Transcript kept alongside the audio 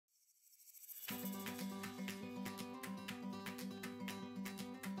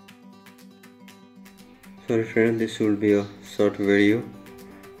Sorry friend, this will be a short video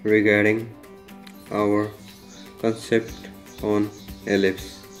regarding our concept on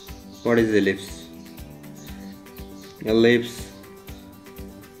ellipse. What is ellipse? Ellipse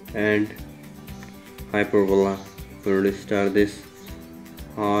and hyperbola. We'll start this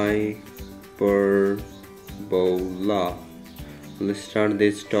hyperbola. We'll start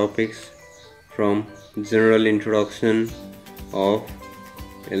these topics from general introduction of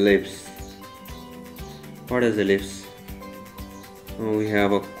ellipse. What is ellipse? We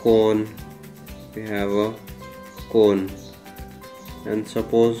have a cone. And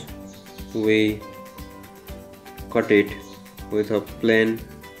suppose we cut it with a plane,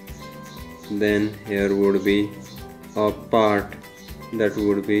 then here would be a part that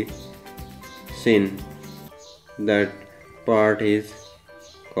would be seen. That part is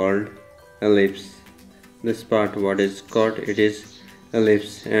called ellipse. This part what is cut, it is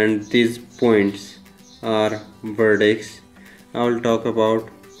ellipse, and these points are vertex. I will talk about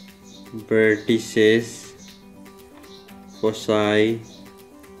vertices, foci,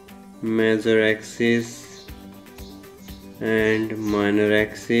 major axis and minor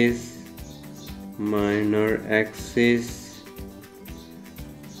axis.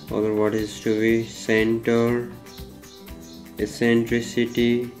 Other what is to be center,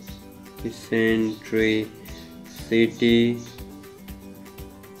 eccentricity,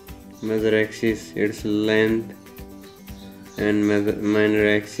 major axis its length, and minor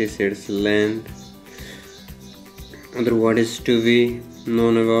axis its length. Other what is to be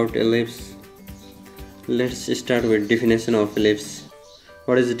known about ellipse. Let's start with definition of ellipse.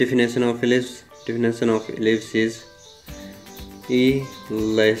 What is the definition of ellipse? Definition of ellipse is E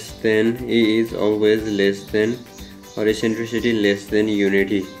is always less than, or eccentricity less than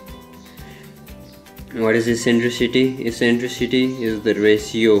unity. What is eccentricity? Eccentricity is the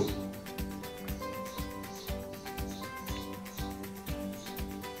ratio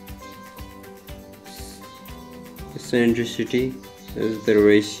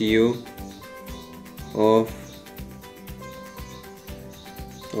of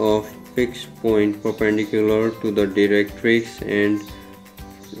fixed point perpendicular to the directrix and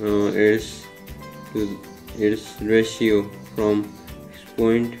its ratio from fixed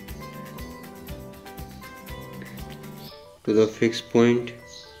point to the fixed point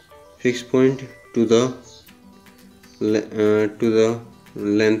to the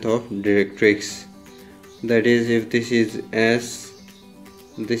length of directrix. That is, if this is S,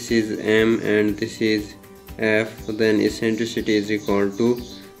 this is M and this is F, then eccentricity is equal to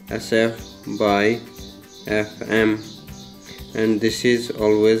SF by FM, and this is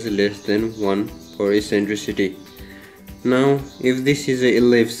always less than 1 for eccentricity. Now if this is an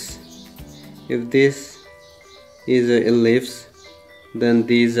ellipse, then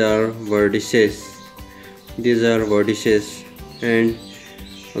these are vertices, and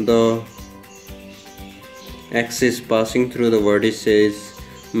the axis passing through the vertex is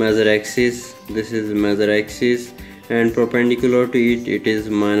major axis. This is major axis, and perpendicular to it, it is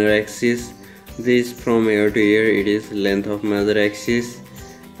minor axis. This from here to here, it is length of major axis,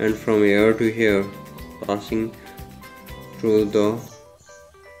 and from here to here, passing through the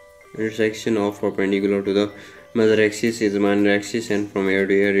intersection of perpendicular to the major axis is minor axis, and from here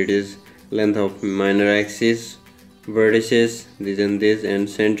to here, it is length of minor axis. Vertices, this and this, and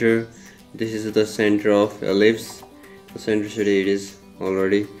center. This is the center of ellipse. Eccentricity it is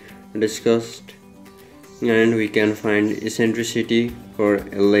already discussed, and we can find eccentricity for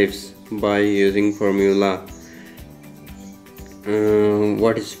ellipse by using formula.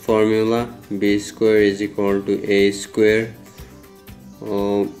 What is formula? B square is equal to A square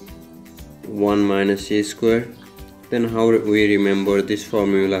 1 minus C square. Then how we remember this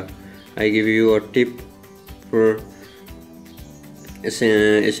formula? I give you a tip for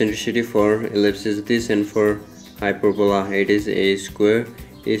eccentricity for ellipse is this, and for hyperbola it is A square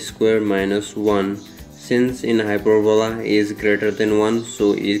minus 1. Since in hyperbola A is greater than 1,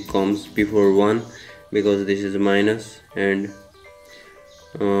 so it comes before 1 because this is minus, and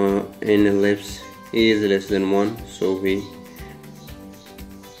in ellipse A is less than 1, so we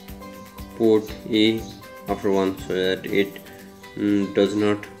put E after 1 so that it does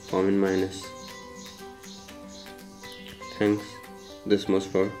not come in minus. Thanks. This much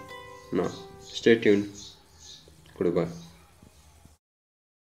for now. Stay tuned. Goodbye.